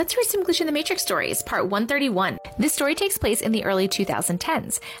Let's read some Glitch in the Matrix stories, part 131. This story takes place in the early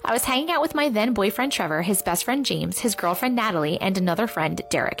 2010s. I was hanging out with my then boyfriend Trevor, his best friend James, his girlfriend Natalie, and another friend,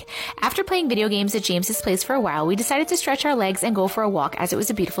 Derek. After playing video games at James's place for a while, we decided to stretch our legs and go for a walk as it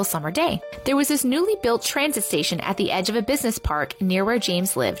was a beautiful summer day. There was this newly built transit station at the edge of a business park near where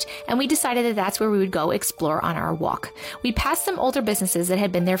James lived, and we decided that that's where we would go explore on our walk. We passed some older businesses that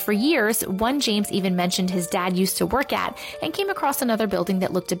had been there for years. One James even mentioned his dad used to work at, and came across another building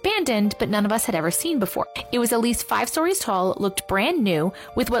that looked abandoned, but none of us had ever seen before. It was at least 5 stories tall, looked brand new,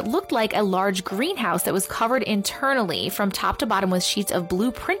 with what looked like a large greenhouse that was covered internally from top to bottom with sheets of blue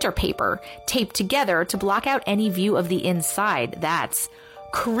printer paper taped together to block out any view of the inside. That's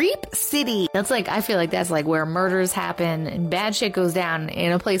Creep City. I feel like that's like where murders happen and bad shit goes down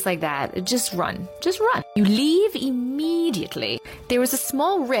in a place like that. Just run. You leave immediately. There was a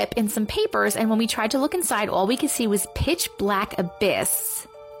small rip in some papers, and when we tried to look inside, all we could see was pitch black abyss.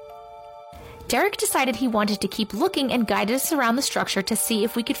 Derek decided he wanted to keep looking and guided us around the structure to see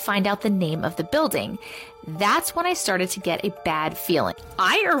if we could find out the name of the building. That's when I started to get a bad feeling.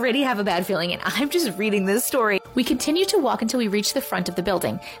 I already have a bad feeling, and I'm just reading this story. We continued to walk until we reached the front of the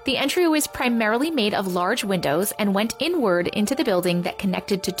building. The entry was primarily made of large windows and went inward into the building that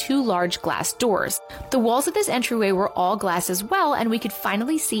connected to 2 large glass doors. The walls of this entryway were all glass as well, and we could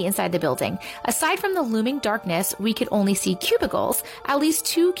finally see inside the building. Aside from the looming darkness, we could only see cubicles, at least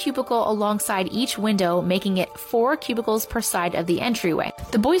 2 cubicles alongside each window, making it 4 cubicles per side of the entryway.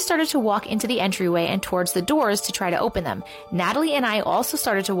 The boys started to walk into the entryway and towards the doors to try to open them. Natalie and I also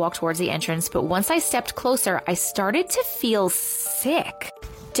started to walk towards the entrance, but once I stepped closer, I started to feel sick.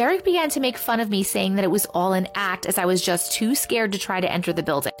 Derek began to make fun of me, saying that it was all an act as I was just too scared to try to enter the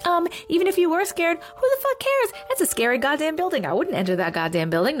building. Even if you were scared, who the fuck cares? It's a scary goddamn building. I wouldn't enter that goddamn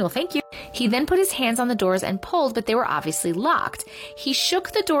building. No, thank you. He then put his hands on the doors and pulled, but they were obviously locked. He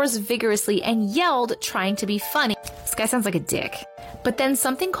shook the doors vigorously and yelled, trying to be funny. This guy sounds like a dick. But then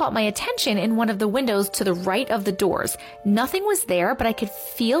something caught my attention in one of the windows to the right of the doors. Nothing was there, but I could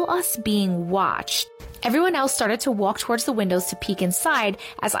feel us being watched. Everyone else started to walk towards the windows to peek inside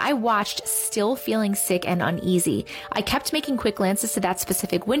as I watched, still feeling sick and uneasy. I kept making quick glances to that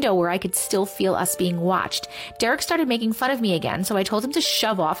specific window where I could still feel us being watched. Derek started making fun of me again, so I told him to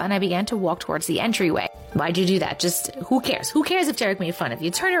shove off and I began to walk towards the entryway. Why'd you do that? Just, who cares? Who cares if Derek made fun of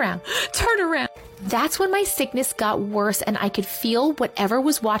you? Turn around. Turn around. That's when my sickness got worse and I could feel whatever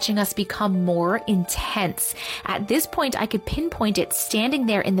was watching us become more intense. At this point, I could pinpoint it standing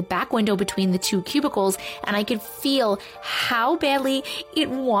there in the back window between the 2 cubicles, and I could feel how badly it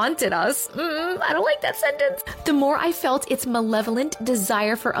wanted us. I don't like that sentence. The more I felt its malevolent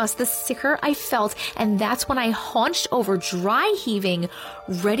desire for us, the sicker I felt, and that's when I haunched over, dry heaving,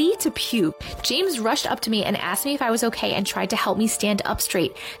 ready to puke. James rushed up to me and asked me if I was okay and tried to help me stand up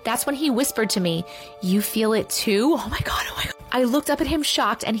straight. That's when he whispered to me, "You feel it too?" Oh my God. I looked up at him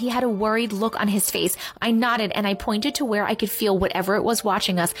shocked, and he had a worried look on his face. I nodded and I pointed to where I could feel whatever it was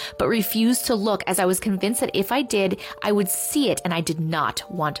watching us, but refused to look as I was convinced that if I did, I would see it, and I did not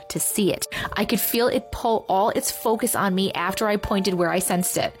want to see it. I could feel it pull all its focus on me after I pointed where I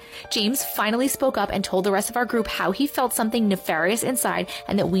sensed it. James finally spoke up and told the rest of our group how he felt something nefarious inside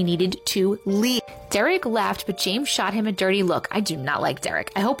and that we needed to leave. Derek laughed, but James shot him a dirty look. I do not like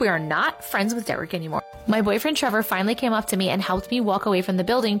Derek. I hope we are not friends with Derek anymore. My boyfriend Trevor finally came up to me and helped me walk away from the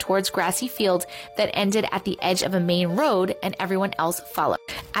building towards grassy field that ended at the edge of a main road, and everyone else followed.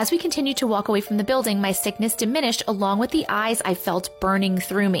 As we continued to walk away from the building, my sickness diminished along with the eyes I felt burning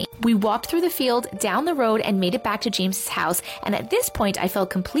through me. We walked through the field, down the road, and made it back to James's house, and at this point I felt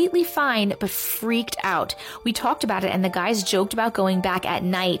completely fine but freaked out. We talked about it, and the guys joked about going back at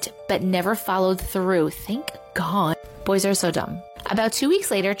night but never followed through. Thank God. Boys are so dumb. About 2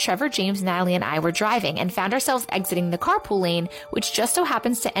 weeks later, Trevor, James, Natalie, and I were driving and found ourselves exiting the carpool lane, which just so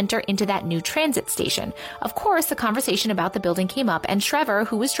happens to enter into that new transit station. Of course, the conversation about the building came up, and Trevor,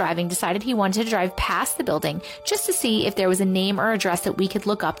 who was driving, decided he wanted to drive past the building just to see if there was a name or address that we could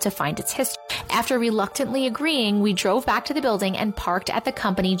look up to find its history. After reluctantly agreeing, we drove back to the building and parked at the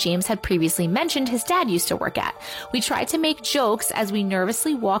company James had previously mentioned his dad used to work at. We tried to make jokes as we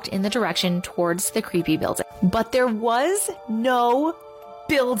nervously walked in the direction towards the creepy building. But there was no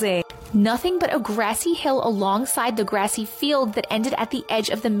building. Nothing but a grassy hill alongside the grassy field that ended at the edge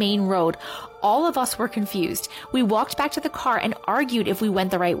of the main road. All of us were confused. We walked back to the car and argued if we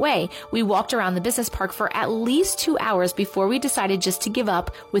went the right way. We walked around the business park for at least 2 hours before we decided just to give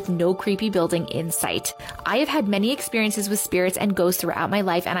up with no creepy building in sight. I have had many experiences with spirits and ghosts throughout my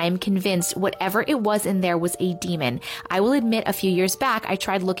life, and I am convinced whatever it was in there was a demon. I will admit a few years back, I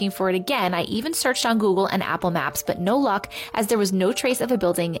tried looking for it again. I even searched on Google and Apple Maps, but no luck, as there was no trace of a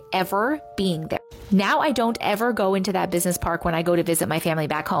building ever being there. Now I don't ever go into that business park when I go to visit my family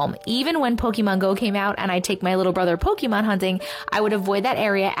back home. Even when Pokemon Go came out and I take my little brother Pokemon hunting, I would avoid that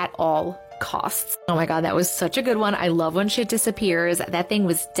area at all costs. Oh my God, that was such a good one. I love when shit disappears. That thing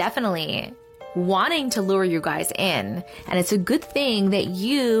was definitely wanting to lure you guys in. And it's a good thing that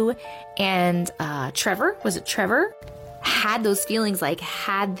you and Trevor, was it Trevor? Had those feelings, like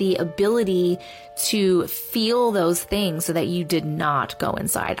had the ability to feel those things so that you did not go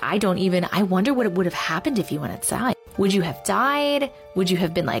inside. I wonder what would have happened if you went inside. Would you have died? Would you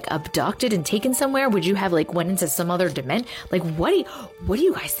have been like abducted and taken somewhere? Would you have like went into some other dimension? Like what do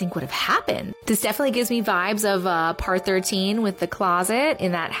you guys think would have happened? This definitely gives me vibes of part 13 with the closet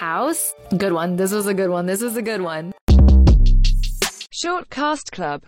in that house. Good one. This was a good one. Short Cast Club.